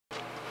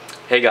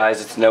Hey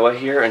guys, it's Noah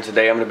here, and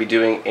today I'm going to be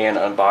doing an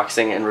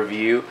unboxing and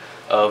review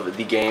of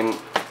the game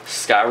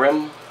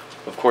Skyrim,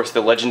 of course the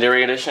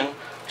Legendary Edition,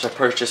 which I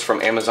purchased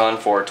from Amazon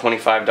for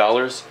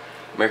 $25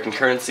 American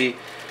currency.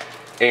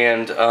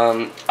 And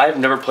I've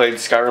never played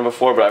Skyrim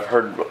before, but I've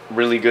heard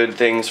really good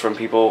things from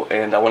people,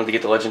 and I wanted to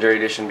get the Legendary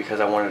Edition because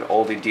I wanted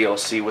all the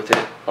DLC with it.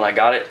 When I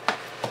got it,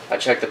 I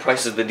checked the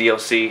prices of the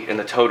DLC, and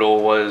the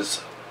total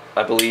was,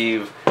 I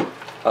believe,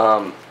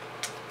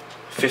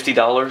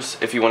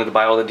 $50 if you wanted to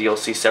buy all the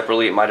DLC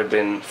separately. It might have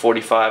been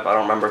 $45, I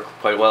don't remember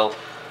quite well,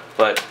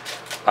 but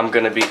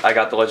I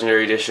got the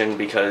Legendary Edition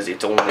because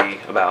it's only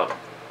about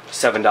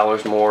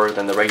 $7 more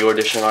than the regular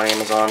edition on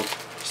Amazon.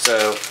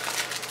 So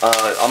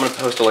I'm going to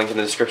post a link in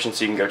the description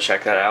so you can go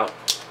check that out.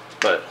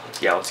 But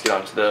yeah, let's get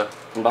on to the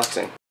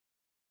unboxing.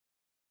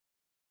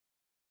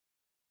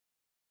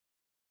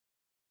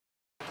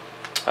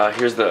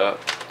 Here's the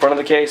front of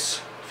the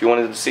case if you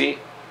wanted to see.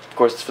 Of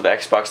course, it's for the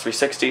Xbox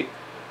 360.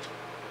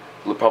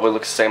 It probably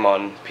looks the same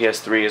on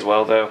PS3 as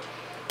well, though.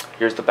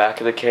 Here's the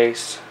back of the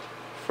case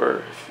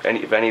for if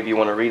any of you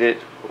want to read it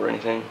or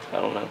anything.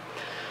 I don't know.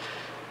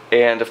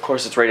 And of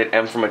course, it's rated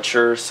M for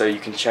mature, so you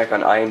can check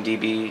on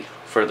IMDb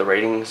for the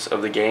ratings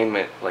of the game,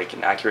 like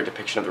an accurate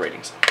depiction of the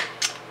ratings.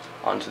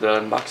 On to the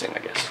unboxing,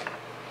 I guess.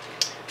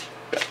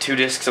 Got 2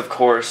 discs, of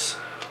course.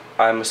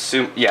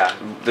 Yeah,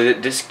 the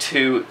disc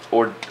 2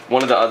 or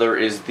one of the other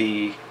is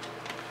the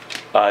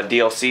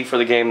DLC for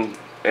the game,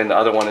 and the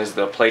other one is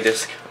the play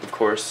disc, of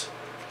course.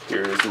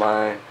 Here's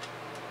my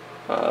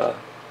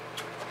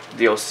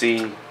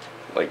DLC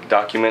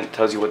document.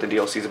 Tells you what the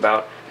DLC is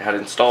about and how to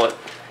install it.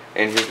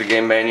 And here's the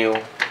game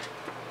manual.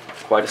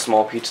 Quite a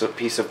small piece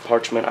of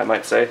parchment, I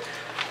might say.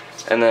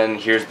 And then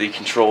here's the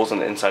controls on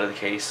the inside of the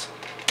case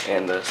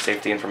and the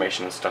safety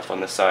information and stuff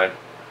on this side.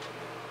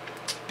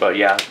 But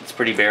yeah, it's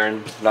pretty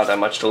barren. Not that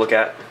much to look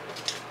at.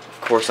 Of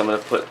course, I'm going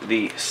to put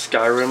the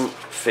Skyrim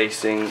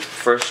facing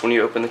first when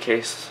you open the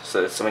case,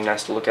 so it's something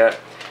nice to look at.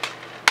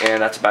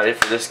 And that's about it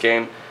for this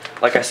game.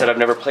 Like I said, I've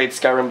never played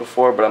Skyrim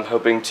before, but I'm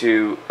hoping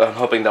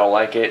that I'll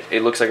like it.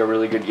 It looks like a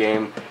really good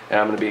game, and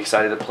I'm going to be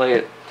excited to play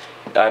it.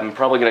 I'm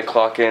probably going to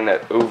clock in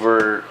at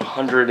over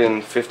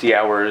 150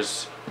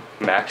 hours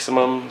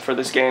maximum for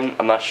this game.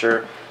 I'm not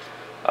sure.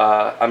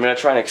 I'm going to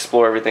try and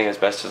explore everything as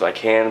best as I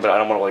can, but I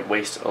don't want to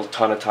waste a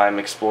ton of time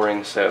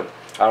exploring, so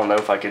I don't know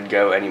if I could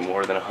go any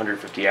more than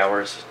 150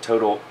 hours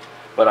total,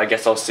 but I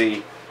guess I'll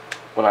see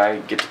when I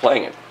get to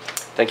playing it.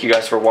 Thank you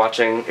guys for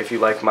watching. If you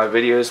like my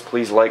videos,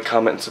 please like,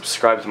 comment, and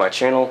subscribe to my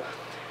channel,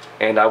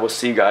 and I will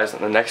see you guys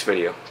in the next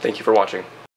video. Thank you for watching.